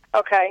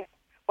 Okay.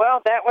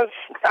 Well, I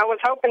was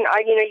hoping,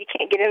 you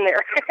can't get in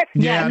there.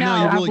 Yeah,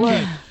 no, you really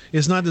can't.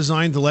 It's not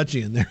designed to let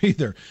you in there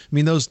either. I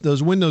mean,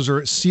 those windows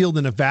are sealed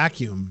in a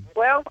vacuum.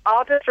 Well,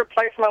 I'll just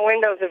replace my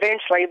windows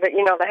eventually, but,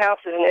 the house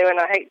is new, and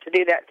I hate to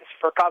do that just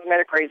for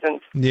cosmetic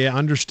reasons. Yeah,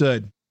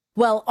 understood.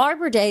 Well,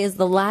 Arbor Day is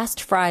the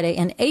last Friday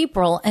in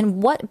April,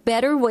 and what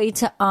better way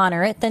to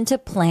honor it than to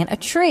plant a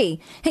tree?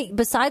 Hey,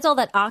 besides all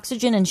that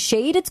oxygen and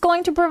shade it's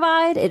going to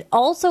provide, it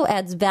also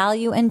adds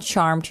value and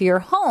charm to your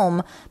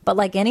home. But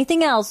like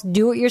anything else,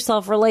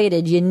 do-it-yourself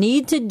related, you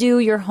need to do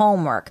your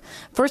homework.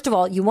 First of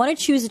all, you want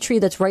to choose a tree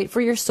that's right for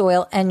your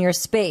soil and your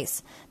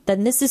space.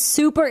 Then this is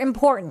super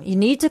important. You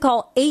need to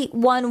call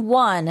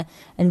 811,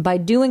 and by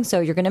doing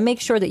so, you're going to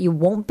make sure that you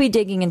won't be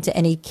digging into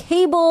any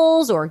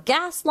cables or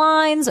gas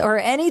lines or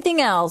anything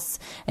else.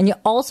 And you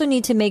also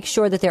need to make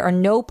sure that there are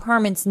no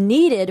permits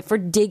needed for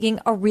digging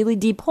a really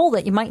deep hole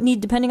that you might need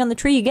depending on the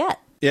tree you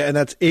get. Yeah, and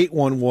that's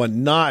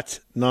 811,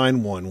 not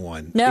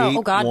 911. No,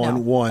 oh God, no.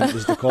 811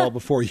 is the call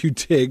before you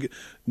dig,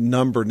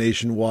 number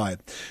nationwide.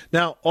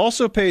 Now,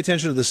 also pay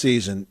attention to the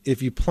season.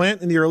 If you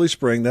plant in the early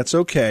spring, that's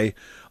okay.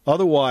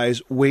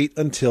 Otherwise, wait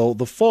until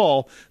the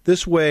fall.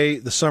 This way,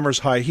 the summer's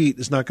high heat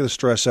is not going to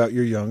stress out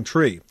your young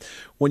tree.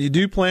 When you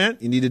do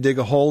plant, you need to dig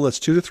a hole that's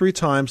 2 to 3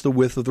 times the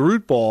width of the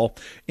root ball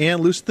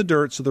and loosen the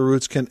dirt so the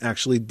roots can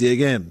actually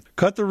dig in.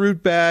 Cut the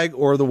root bag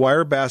or the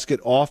wire basket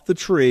off the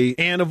tree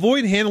and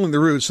avoid handling the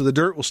roots so the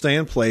dirt will stay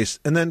in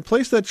place, and then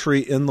place that tree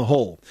in the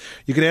hole.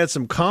 You can add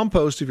some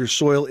compost if your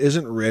soil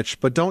isn't rich,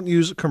 but don't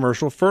use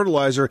commercial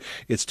fertilizer.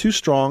 It's too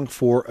strong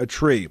for a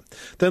tree.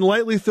 Then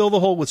lightly fill the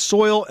hole with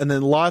soil and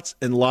then lots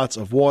and lots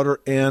of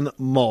water and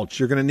mulch.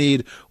 You're going to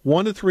need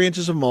 1 to 3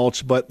 inches of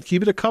mulch, but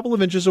keep it a couple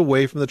of inches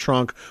away from the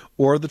trunk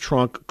or the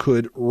trunk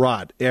could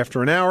rot.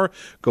 After an hour,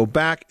 go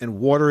back and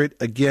water it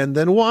again.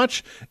 Then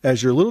watch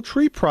as your little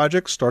tree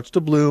project starts to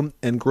bloom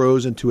and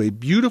grows into a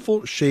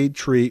beautiful shade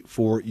tree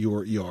for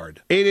your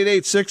yard.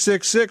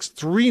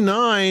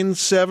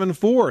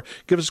 888-666-3974.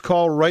 Give us a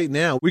call right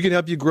now. We can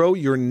help you grow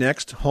your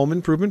next home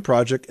improvement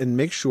project and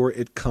make sure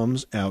it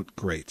comes out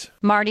great.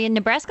 Marty in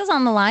Nebraska's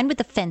on the line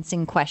with a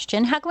fencing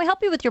question. How can we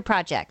help you with your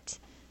project?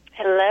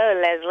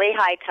 Hello, Leslie.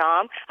 Hi,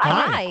 Tom. I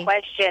have Hi. a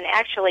question,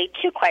 actually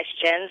 2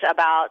 questions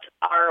about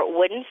our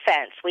wooden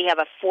fence. We have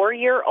a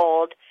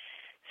 4-year-old,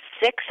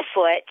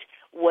 6-foot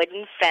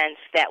wooden fence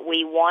that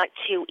we want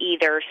to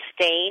either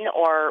stain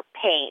or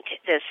paint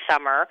this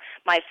summer.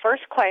 My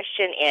first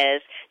question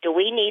is, do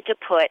we need to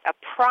put a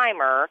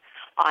primer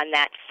on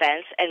that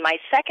fence? And my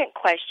second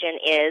question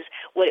is,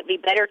 would it be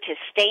better to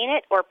stain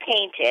it or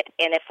paint it?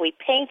 And if we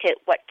paint it,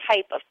 what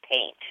type of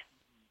paint?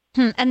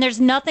 And there's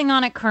nothing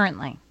on it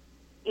currently?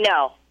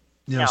 No.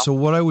 Yeah, so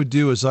what I would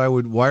do is I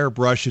would wire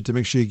brush it to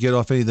make sure you get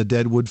off any of the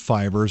dead wood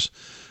fibers.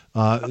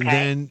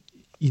 Then,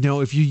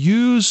 if you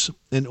use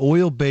an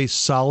oil-based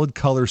solid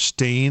color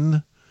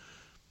stain,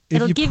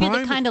 It'll give you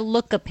the kind of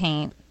look of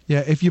paint.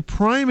 Yeah, if you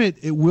prime it,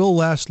 it will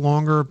last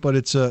longer, but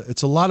it's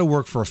a lot of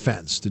work for a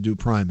fence to do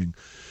priming.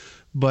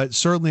 But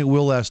certainly it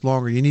will last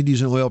longer. You need to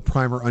use an oil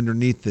primer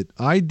underneath it.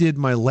 I did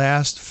my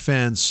last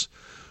fence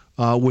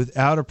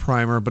without a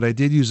primer, but I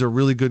did use a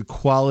really good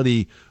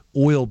quality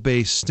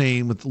oil-based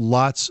stain with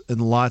lots and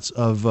lots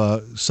of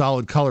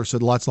solid color, so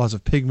lots and lots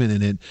of pigment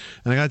in it.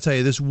 And I got to tell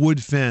you, this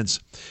wood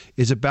fence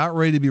is about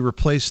ready to be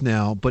replaced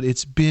now, but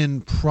it's been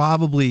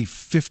probably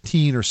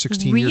 15 or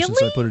 16 years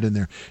since I put it in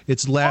there.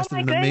 It's lasted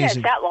an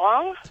amazing... that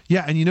long?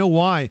 Yeah, and you know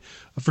why?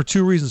 For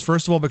 2 reasons.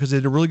 First of all, because they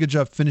did a really good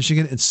job finishing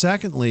it, and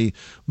secondly,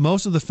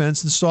 most of the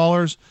fence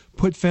installers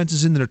put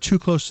fences in that are too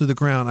close to the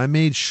ground. I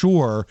made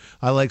sure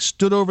I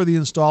stood over the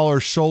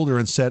installer's shoulder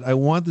and said, I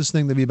want this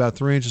thing to be about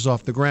 3 inches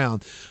off the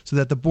ground so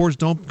that the boards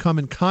don't come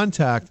in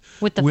contact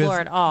with the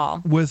floor at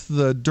all, with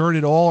the dirt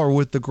at all, or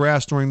with the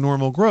grass during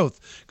normal growth.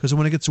 Because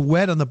when it gets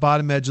wet on the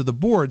bottom edge of the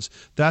boards,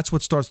 that's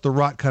what starts the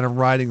rot kind of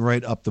riding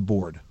right up the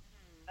board.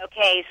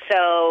 Okay,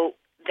 so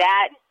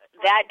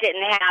that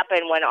didn't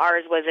happen when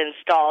ours was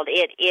installed.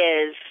 It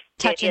is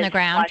touching the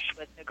ground, flush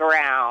with the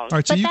ground. All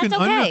right, so you can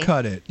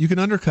undercut it. You can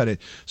undercut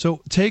it.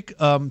 So take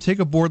a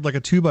board like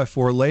a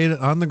 2x4, lay it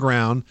on the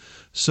ground.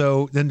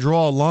 So then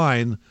draw a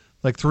line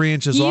like 3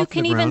 inches off the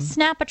ground. You can even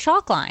snap a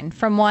chalk line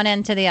from one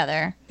end to the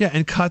other. Yeah,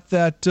 and cut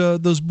that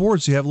those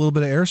boards so you have a little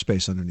bit of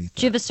airspace underneath.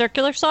 Do you have a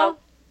circular saw?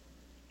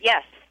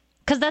 Yes.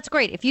 Because that's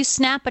great. If you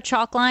snap a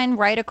chalk line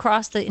right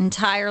across the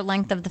entire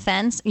length of the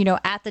fence,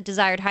 at the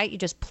desired height, you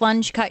just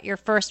plunge cut your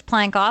first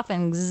plank off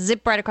and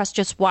zip right across.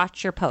 Just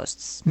watch your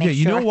posts. Make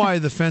you sure. know why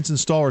the fence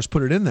installers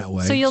put it in that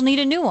way. So you'll need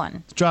a new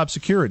one. It's job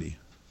security.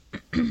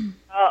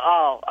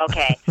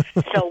 Okay.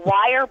 So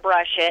wire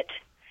brush it,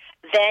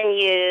 then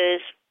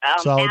use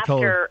solid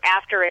color.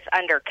 after it's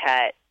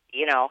undercut.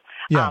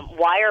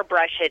 Wire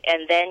brush it,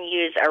 and then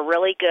use a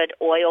really good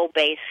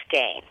oil-based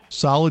stain.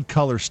 Solid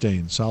color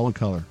stain. Solid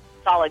color.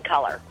 Solid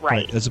color,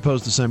 right. As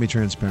opposed to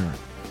semi-transparent.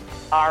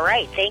 All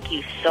right. Thank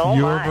you so much.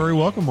 You're very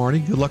welcome, Marty.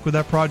 Good luck with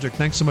that project.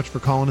 Thanks so much for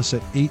calling us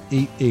at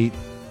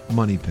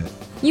 888-MONEY-PIT.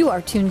 You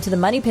are tuned to the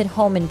Money Pit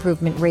Home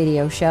Improvement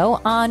Radio Show,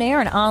 on air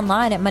and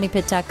online at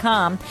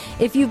MoneyPit.com.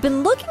 If you've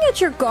been looking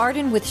at your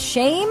garden with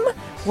shame,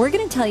 we're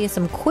going to tell you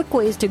some quick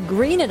ways to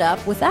green it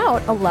up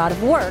without a lot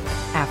of work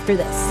after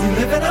this. You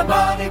live in a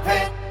money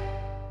pit.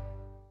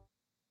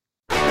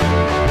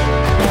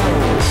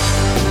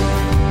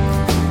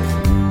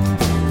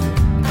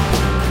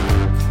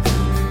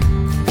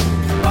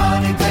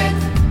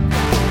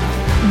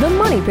 The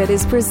Money Pit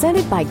is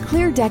presented by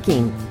Clear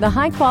Decking, the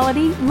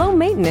high-quality,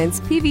 low-maintenance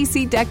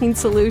PVC decking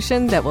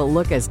solution that will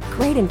look as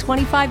great in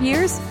 25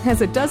 years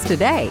as it does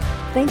today,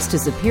 thanks to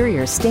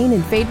superior stain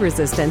and fade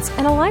resistance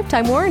and a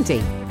lifetime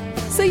warranty.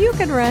 So you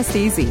can rest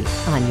easy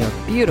on your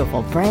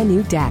beautiful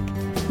brand-new deck.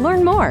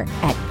 Learn more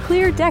at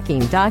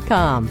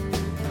cleardecking.com.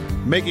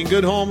 Making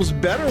good homes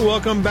better.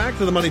 Welcome back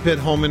to the Money Pit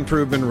Home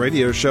Improvement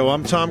Radio Show.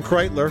 I'm Tom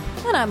Kreitler.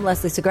 And I'm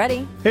Leslie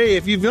Segretti. Hey,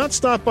 if you've not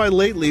stopped by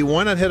lately,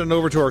 why not head on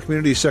over to our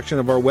community section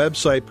of our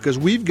website, because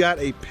we've got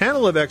a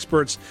panel of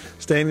experts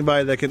standing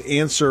by that can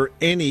answer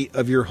any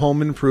of your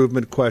home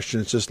improvement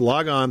questions. Just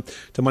log on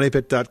to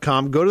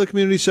moneypit.com, go to the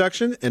community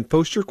section, and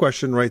post your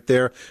question right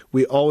there.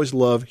 We always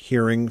love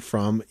hearing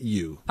from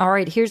you. All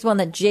right, here's one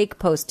that Jake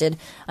posted.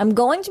 I'm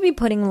going to be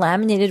putting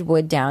laminated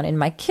wood down in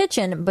my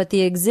kitchen, but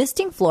the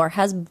existing floor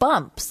has bumps.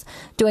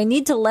 Do I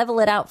need to level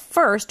it out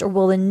first, or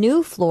will the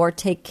new floor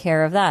take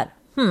care of that?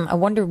 I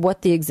wonder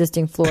what the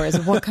existing floor is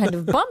and what kind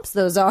of bumps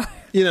those are.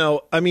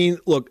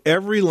 Look,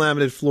 every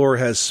laminated floor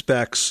has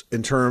specs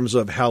in terms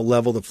of how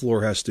level the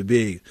floor has to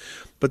be.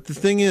 But the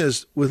thing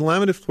is, with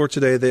laminated floor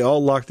today, they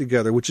all lock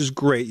together, which is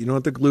great. You don't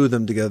have to glue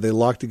them together. They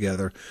lock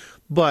together.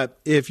 But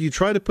if you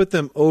try to put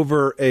them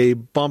over a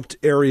bumped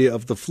area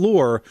of the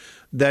floor,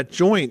 that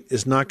joint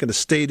is not going to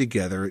stay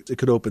together. It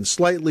could open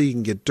slightly. You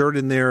can get dirt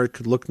in there. It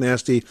could look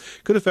nasty.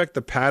 It could affect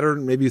the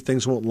pattern. Maybe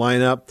things won't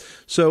line up.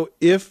 So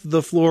if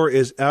the floor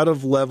is out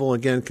of level,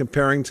 again,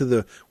 comparing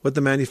to what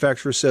the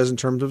manufacturer says in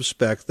terms of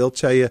spec, they'll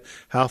tell you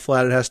how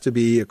flat it has to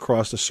be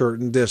across a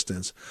certain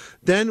distance.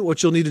 Then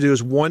what you'll need to do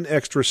is one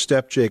extra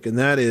step, Jake, and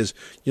that is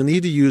you'll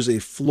need to use a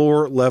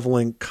floor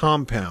leveling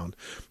compound,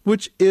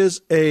 which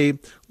is a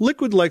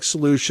liquid-like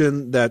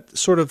solution that's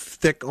sort of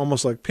thick,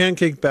 almost like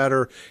pancake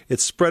batter.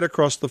 It's spread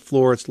across the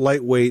floor. It's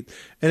lightweight,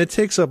 and it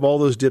takes up all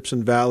those dips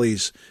and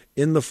valleys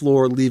in the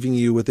floor, leaving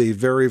you with a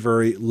very,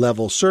 very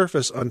level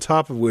surface on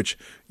top of which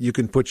you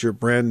can put your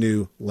brand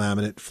new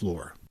laminate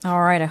floor.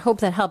 All right, I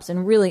hope that helps,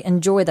 and really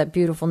enjoy that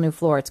beautiful new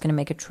floor. It's going to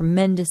make a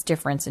tremendous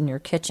difference in your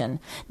kitchen.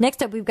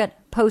 Next up, we've got a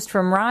post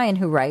from Ryan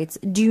who writes,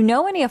 do you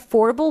know any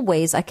affordable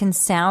ways I can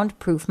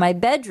soundproof my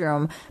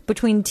bedroom?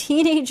 Between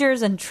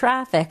teenagers and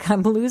traffic,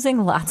 I'm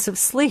losing lots of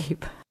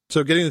sleep.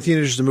 So getting the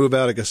teenagers to move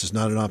out, I guess, is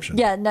not an option.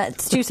 Yeah, no,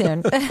 it's too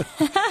soon.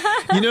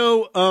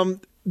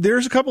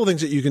 There's a couple of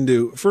things that you can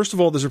do. First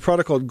of all, there's a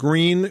product called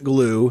Green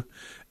Glue.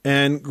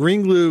 And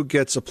green glue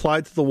gets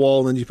applied to the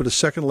wall, and then you put a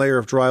second layer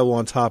of drywall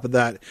on top of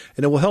that,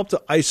 and it will help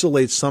to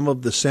isolate some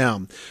of the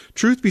sound.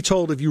 Truth be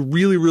told, if you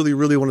really, really,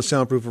 really want to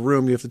soundproof a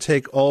room, you have to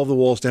take all of the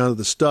walls down to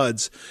the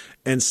studs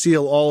and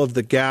seal all of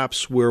the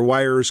gaps where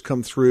wires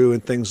come through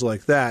and things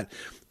like that.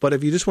 But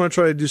if you just want to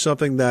try to do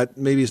something that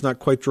maybe is not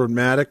quite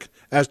dramatic,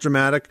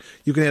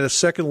 you can add a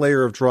second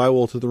layer of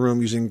drywall to the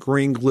room using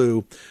green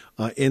glue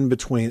in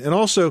between. And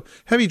also,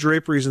 heavy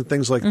draperies and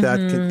things like that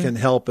can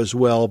help as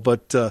well.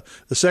 But the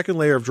second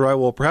layer of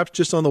drywall, perhaps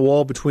just on the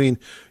wall between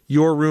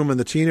your room and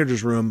the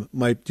teenager's room,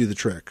 might do the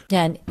trick.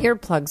 Yeah, and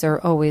earplugs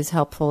are always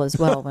helpful as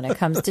well when it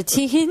comes to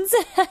teens.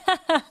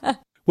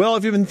 Well,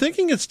 if you've been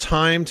thinking it's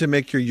time to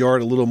make your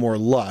yard a little more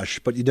lush,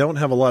 but you don't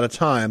have a lot of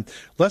time,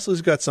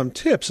 Leslie's got some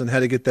tips on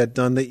how to get that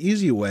done the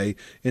easy way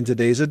in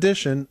today's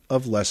edition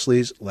of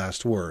Leslie's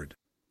Last Word.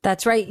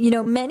 That's right.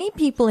 Many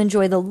people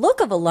enjoy the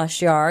look of a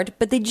lush yard,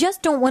 but they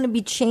just don't want to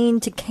be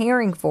chained to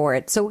caring for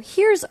it. So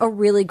here's a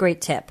really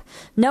great tip.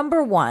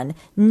 Number 1,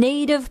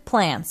 native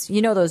plants.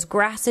 Those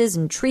grasses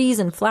and trees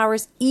and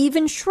flowers,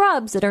 even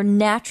shrubs that are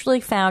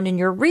naturally found in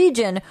your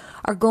region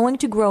are going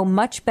to grow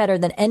much better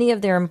than any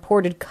of their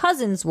imported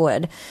cousins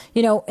would.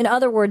 In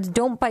other words,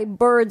 don't buy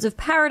birds of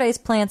paradise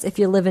plants if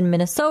you live in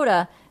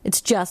Minnesota. It's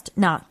just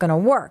not going to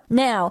work.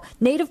 Now,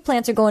 native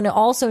plants are going to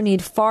also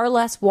need far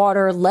less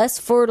water, less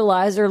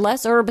fertilizer,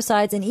 less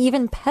herbicides, and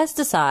even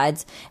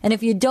pesticides. And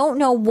if you don't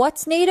know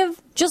what's native,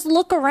 just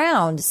look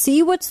around,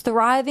 see what's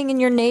thriving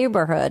in your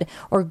neighborhood,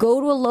 or go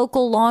to a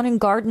local lawn and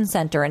garden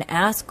center and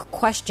ask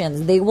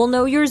questions. They will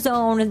know your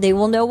zone, they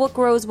will know what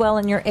grows well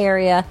in your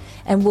area,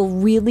 and will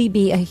really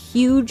be a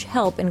huge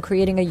help in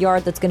creating a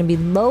yard that's going to be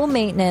low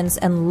maintenance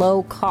and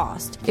low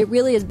cost. It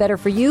really is better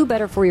for you,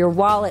 better for your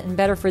wallet, and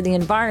better for the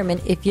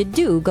environment if you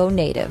do go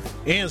native.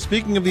 And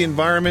speaking of the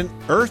environment,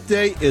 Earth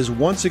Day is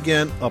once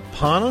again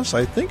upon us.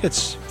 I think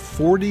it's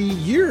 40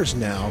 years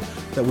now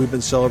that we've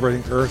been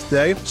celebrating Earth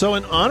Day. So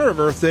in honor of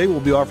Earth Day, we'll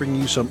be offering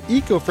you some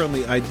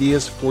eco-friendly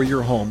ideas for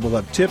your home. We'll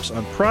have tips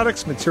on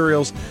products,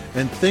 materials,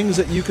 and things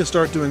that you can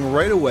start doing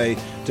right away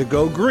to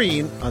go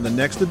green on the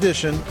next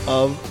edition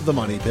of The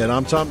Money Pit.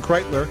 I'm Tom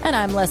Kreitler. And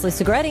I'm Leslie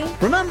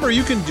Segretti. Remember,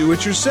 you can do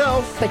it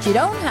yourself, but you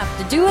don't have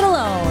to do it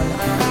alone.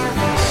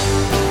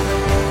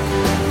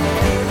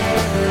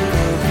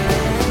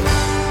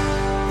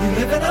 You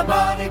live in a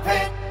money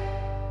pit.